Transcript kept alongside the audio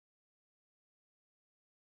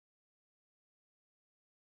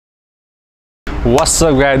What's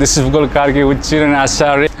up guys, this is Karki with Chiran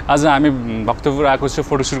acharya. आज हामी भक्तपुर आएको छु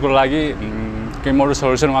फोटोशूटको लागि केही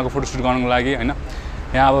मोडल्सहरु छन् उहाँको फोटोशूट गर्नको लागि हैन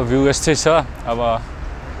यहाँ अब भ्यू यस्तै छ अब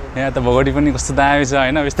यहाँ त भगडी पनि कस्तो दामी छ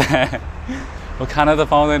हैन बिस्तारै अब खाना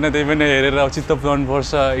त पाउँदैन त्यही पनि हेरेर चित्त पुराउनु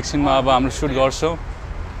पर्छ एकछिनमा अब हाम्रो शूट गर्छौं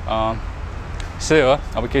त्यसै हो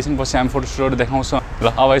अब केही पछि हामी फोटोशूटहरु देखाउँछौं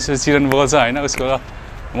ल अब यसो चिरन बोल्छ हैन उसको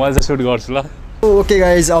मजा शूट गर्छु ल ओके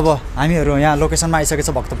गाइज अब हामीहरु यहाँ लोकेसनमा आइसकेछ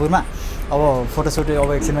भक्तपुरमा अब फोटोशूट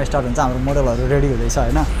अब एकछिनमा स्टार्ट हुन्छ हाम्रो मोडलहरु रेडी हुँदैछ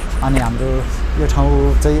हैन अनि हाम्रो यो ठाउँ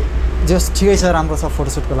चाहिँ जस्ट ठिकै छ राम्रो छ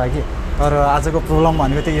फोटोशूटको लागि तर आजको प्रब्लम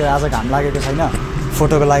भनेको त्यही आज घाम लागेको छैन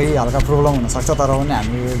फोटोको लागि हल्का प्रब्लम हुन सक्छ तर पनि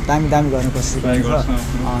हामी दामी गर्ने कोसिस गरेको छ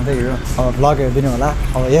त्यही हो अब भ्लग हेर्दिनु होला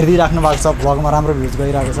अब हेर्दै राख्नु भएको छ भ्लगमा राम्रो भ्युज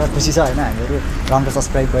गइरहेको छ खुसी छ हैन हामीहरु राम्रो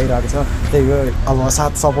सब्स्क्राइब भइरहेको छ त्यही हो अब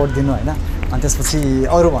साथ सपोर्ट दिनु हैन अनि त्यसपछि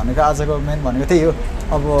अरु भनेको आजको मेन भनेको त्यही हो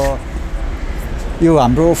अब यो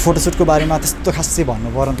हाम्रो फोटोशूटको बारेमा त्यस्तो खासै भन्नु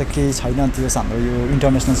पर्न त केही छैन त्यो हाम्रो यो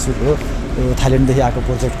इन्टरनेशनल शूट हो यो थाइल्यान्डदेखि आएको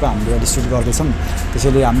प्रोजेक्टको हामीले अहिले शूट गर्दैछौँ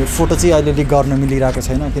त्यसैले हामीले फोटो चाहिँ अहिले लिक गर्न मिलिरहेको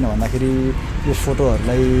छैन किन भन्दाखेरि यो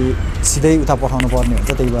फोटोहरूलाई सिधै उता पठाउनु पर्ने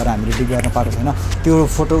हुन्छ त्यही भएर हामीले लिक गर्न पाएको छैन त्यो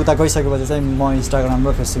फोटो उता गइसकेपछि चाहिँ म इन्स्टाग्राम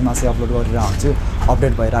र फेसबुकमा चाहिँ अपलोड गरेर हुन्छु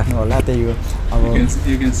अपडेट भइराख्नु होला त्यही हो अब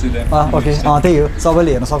ओके त्यही हो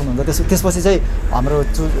सबैले हेर्न सक्नुहुन्छ त्यसपछि चाहिँ हाम्रो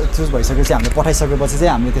चुज भइसकेपछि हामीले पठाइसकेपछि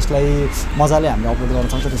चाहिँ हामीले त्यसलाई मजाले हामीले अपलोड गर्न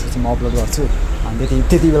सक्छौँ त्यसपछि म अपलोड गर्छु अनि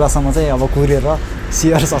त्यति बेलासम्म चाहिँ अब कुरेर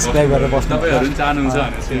शेयर सब्स्क्राइब गरेर बस्नु तपाईहरु चाहनुहुन्छ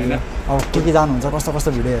भनेपछि हैन अब के जानुहुन्छ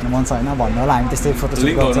कस्तो भिडियो हेर्न मन छ हैन भन्नु होला हामी त्यस्तै फोटोशूट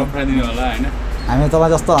गर्छौँ होला हैन हामी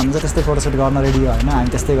तपाईँ जस्तो हुन्छ त्यस्तै फोटोशूट गर्न रेडी हो हैन हामी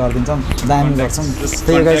त्यस्तै गरिदिन्छौँ दामी गर्छौँ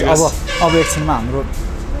त्यही गाइस अब एकछिनमा हाम्रो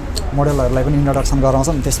मोडलहरुलाई पनि इन्ट्रोडक्सन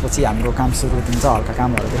गराउँछौँ त्यसपछि हाम्रो काम सुरु हुन्छ हल्का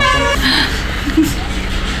कामहरु देखाउँछौँ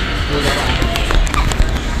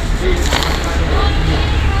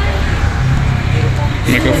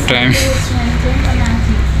Makeup time.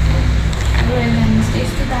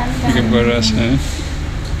 Makeup गरेर छ है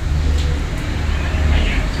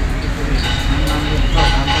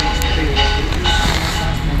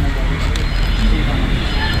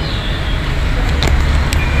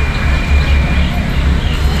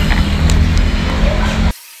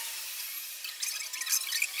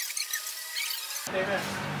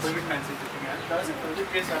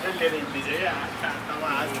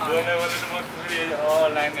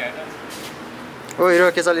ओ हिरो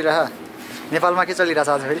के चलिरहा नेपालमा के चलिरहेछ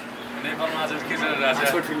आज फेरि नेपालमा आज के चलिरहेछ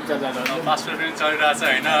पासपोर्ट फिल्म चलिरहेछ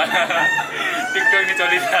हैन टिकटक नि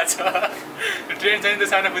चलिरहेछ ट्रेन चाहिँ त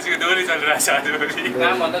सानो पुछीको दोरी चलिरहेछ आज फेरि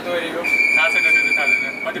नाम भन्दा दोरीको थाहा छैन त्यो थाहा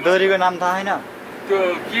छैन दोरीको नाम थाहा हैन त्यो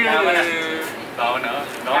के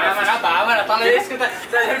भावना तल यसको त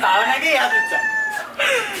भावना के याद हुन्छ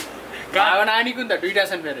भावना अनि कुन त दुईटा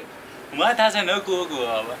छन् फेरि मलाई थाहा छैन को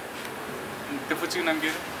अब त्यो पुछीको नाम के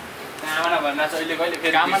हो कामना भन्ना छ अहिले कहिले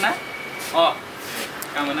फेरि कामना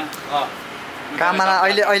कामना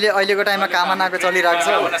अहिलेको टाइममा कामनाको चलिरहेको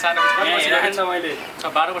छ मैले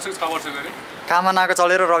 12 वर्षको 6 वर्षको रे कामनाको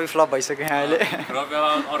चलेर रवि फ्लप भइसक्यो यहाँ अहिले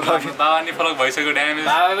रवि बाबा नि फ्लप भइसक्यो ड्यामेज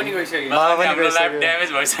बाबा पनि गइसक्यो लाइफ ड्यामेज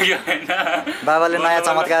भइसक्यो हैन बाबाले नयाँ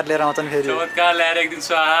चमत्कार लिएर आउँछन् फेरि चमत्कार ल्याएर एक दिन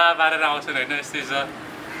स्वाहा पारेर आउँछन् हैन यस्तै छ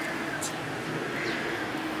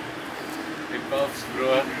Pops,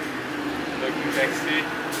 bro. Looking sexy.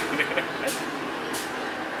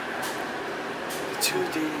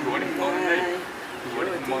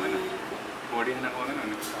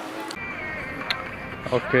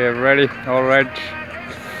 Okay, ready. All right.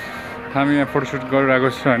 हामी यहाँ फोटोशूट गरिरहेको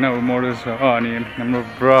छु हैन मोडल छ अनि हाम्रो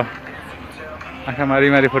ब्रो आँखा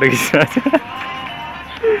मारी फोटो खिचिरहेको छ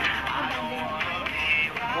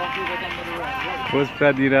पोज पुरा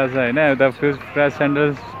दिइरहेछ हैन उता पोज पुरा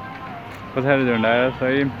स्यान्डल्स पछाडि झुन्डाएर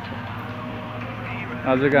सही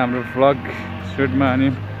आजको हाम्रो भ्लग सुटमा अनि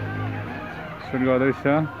सुट गर्दैछ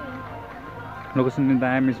लोकेसन नि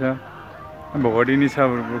दामी छ भगडी नि छ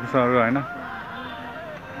रुखहरू हैन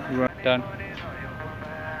डन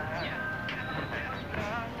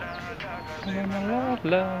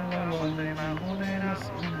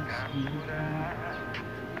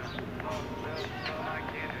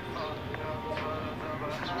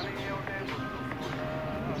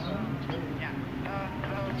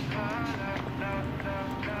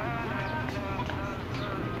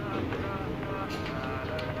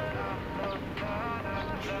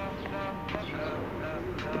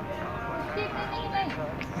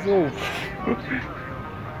Whoa.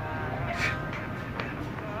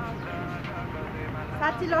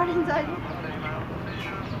 साच्चै लडिन्छ अहिले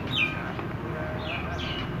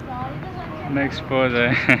नेक्स्ट पोज है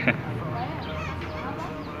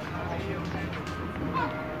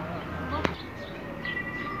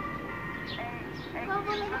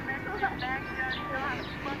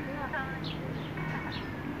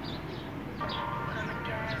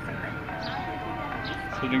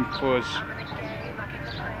Shooting pose.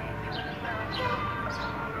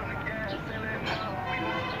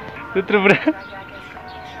 Tripura.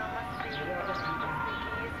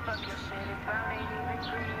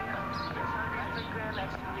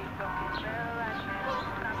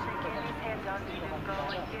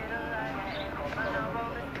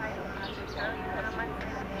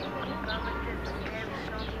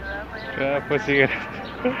 पछि गएर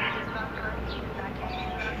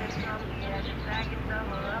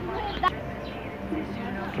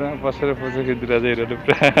पुरा बसेर फोटो खिचिरहेको हेरेर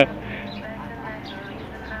पुरा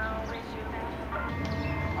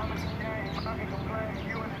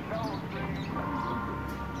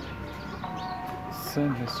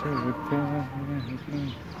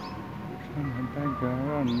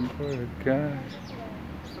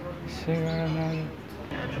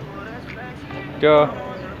क्या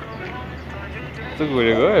त्यो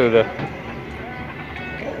घुरेको एउटा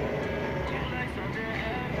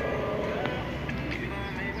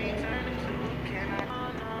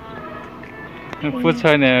पुछ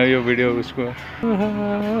छैन यो भिडियो उसको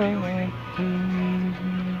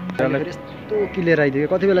यस्तो क्लियर आइदियो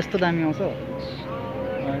कति बेला यस्तो दामी आउँछ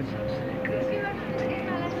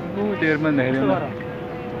डेरमा धेरै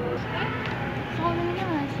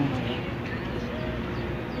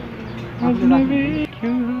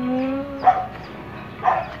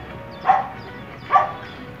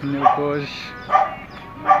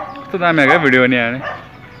कस्तो दामी आएको भिडियो नि हाने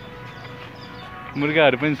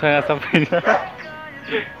मुर्गाहरू पनि छ यहाँ सबै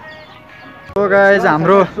सो गाइज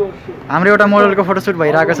हाम्रो एउटा मोडलको फोटोसुट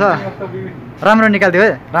भइरहेको छ राम्रो निकालिदियो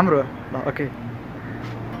है राम्रो ल ओके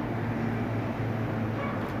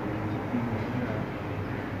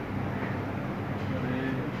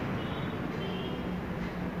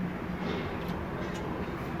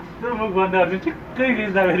मुख बन्दाहरू ठिक्कै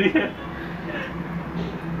खिच्दा फेरि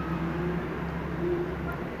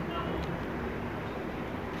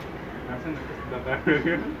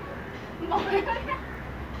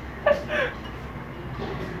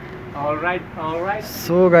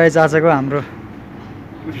सो गाइज आजको हाम्रो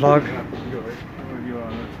भ्लग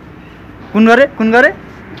कुन गरे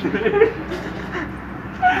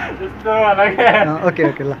ओके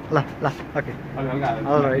ओके ल ल ल ओके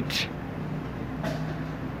अलराइट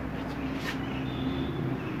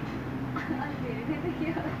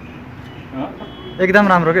एकदम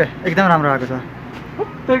राम्रो के एकदम राम्रो आएको छ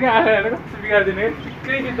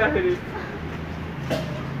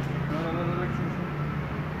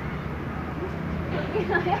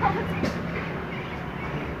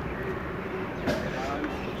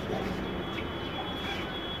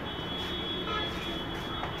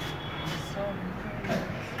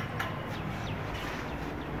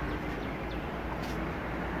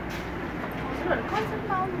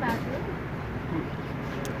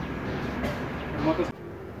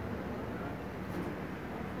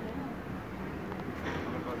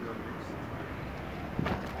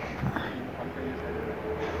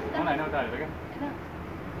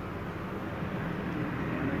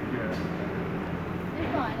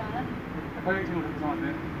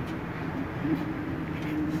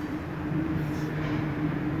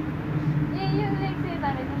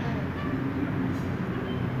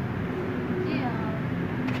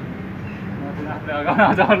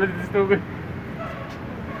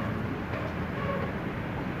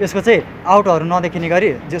यसको चाहिँ आउटहरू नदेखिने गरी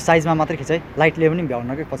जो साइजमा मात्रै खिचाइ लाइटले पनि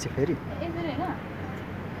भ्याउन के पछि फेरि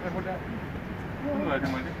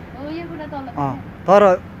तर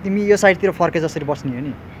तिमी यो साइडतिर फर्के जसरी बस्ने हो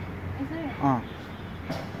नि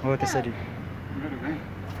हो त्यसरी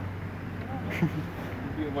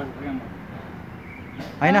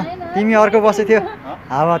होइन तिमी अर्को बसेको थियो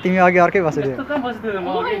हावा तिमी अघि अर्कै बसेको थियो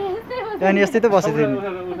त्यहाँदेखि यस्तै त बसेको थियो नि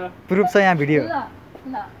प्रुफ छ यहाँ भिडियो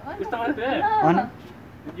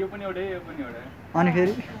अनि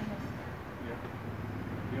फेरि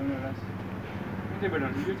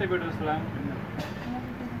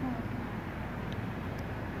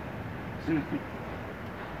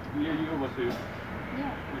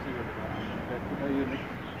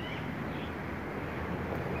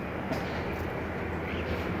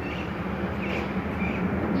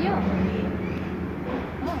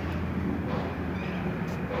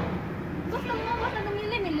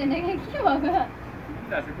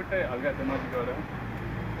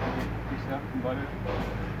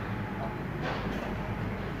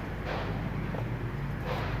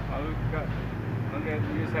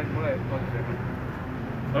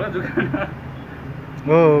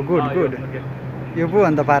Oh, good, good. Yo po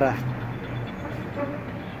anda para.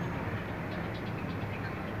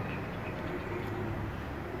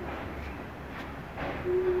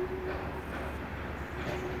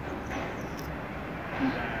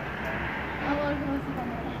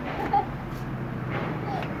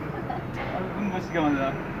 के भन्छ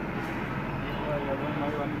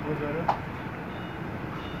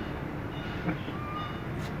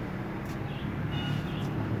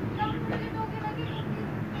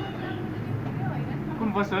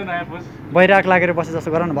कुन पोस्ट हो नयाँ पोस्ट बैराग लागेर बसे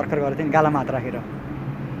जस्तो गर न भर्खर गरेको थिएँ नि गालामा हात राखेर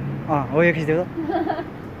हो यो खिच्दियो त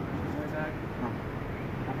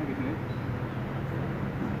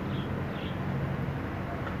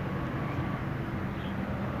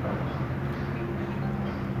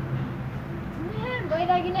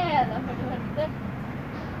बैरागी नै आयो होला फोटो खिच्दा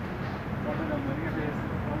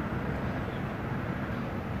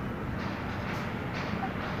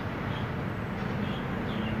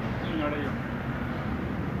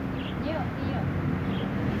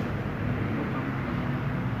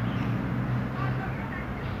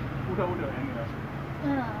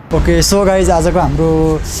ओके सो गाइज आजको हाम्रो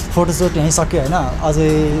फोटोसुट यहीँ सक्यो होइन अझै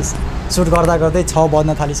सुट गर्दा गर्दै 6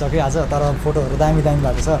 बज्न थालिसक्यो आज तर फोटोहरू दामी दामी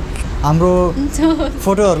भएको छ हाम्रो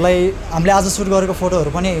फोटोहरूलाई हामीले आज सुट गरेको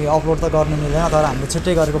फोटोहरू पनि अपलोड त गर्नु मिल्दैन तर हाम्रो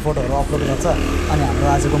छुट्टै गरेको फोटोहरू अपलोड गर्छ अनि हाम्रो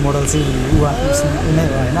आजको मोडल चाहिँ नै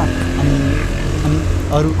हो होइन अनि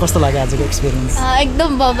अरू कस्तो लाग्यो आजको एक्सपिरियन्स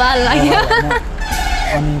एकदम बवाल लाग्यो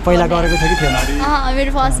अनि पहिला गरेको थियो कि थिएन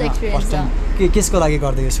मेरो फर्स्ट एक्सपिरियन्स हो केसको लागि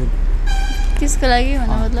गर्दै यो सुट त्यसको लागि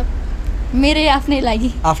भन्नु मतलब मेरै आफ्नै लागि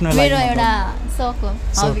मेरो एउटा सौक हो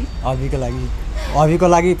हबीको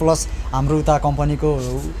लागि प्लस हाम्रो उता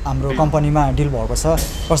हाम्रो कम्पनीमा डिल भएको छ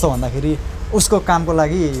कस्तो भन्दाखेरि उसको कामको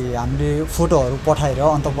लागि हामीले फोटोहरू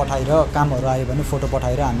पठाएर कामहरू आयो भने फोटो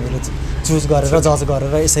पठाएर हामीले चुज गरेर जज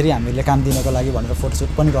गरेर यसरी हामीले काम दिनको लागि भनेर फोटोसुट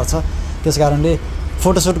पनि गर्छ त्यस कारणले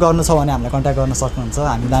फोटोसुट गर्नु छ भने हामीलाई कन्ट्याक्ट गर्न सक्नुहुन्छ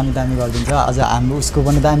हामी दामी गरिदिन्छ अझ हाम्रो उसको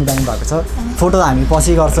पनि दामी भएको छ फोटो हामी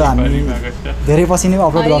पछि गर्छौँ हामी धेरै पछि नै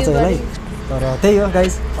अपलोड गर्छौँ यसलाई तर त्यही हो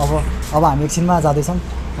गाइज अब हामी एकछिनमा जाँदैछौँ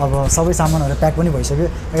अब सबै सामानहरू प्याक पनि भइसक्यो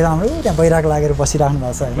एकदम हाम्रो त्यहाँ बैराग लागेर बसिराख्नु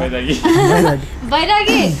भएको छ होइन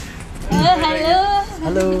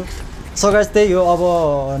हेलो सो गाइज त्यही हो अब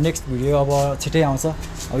नेक्स्ट भिडियो अब छिटै आउँछ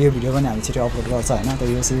अब यो भिडियो पनि हामी छिटै अपलोड गर्छ होइन त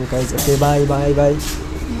यो गाइज ओके बाई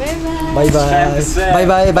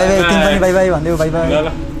तिमी पनि बाई भन्देऊ बाई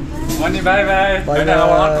अनि बाई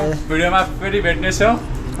भिडियोमा फेरि भेट्ने छौँ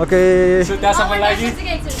ओके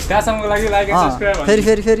त्यहाँसम्मको लागि लाइक एन्ड सब्स्क्राइब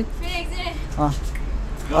फेरि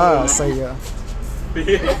सही हो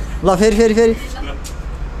ल फेरि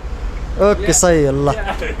ओके सही हो ल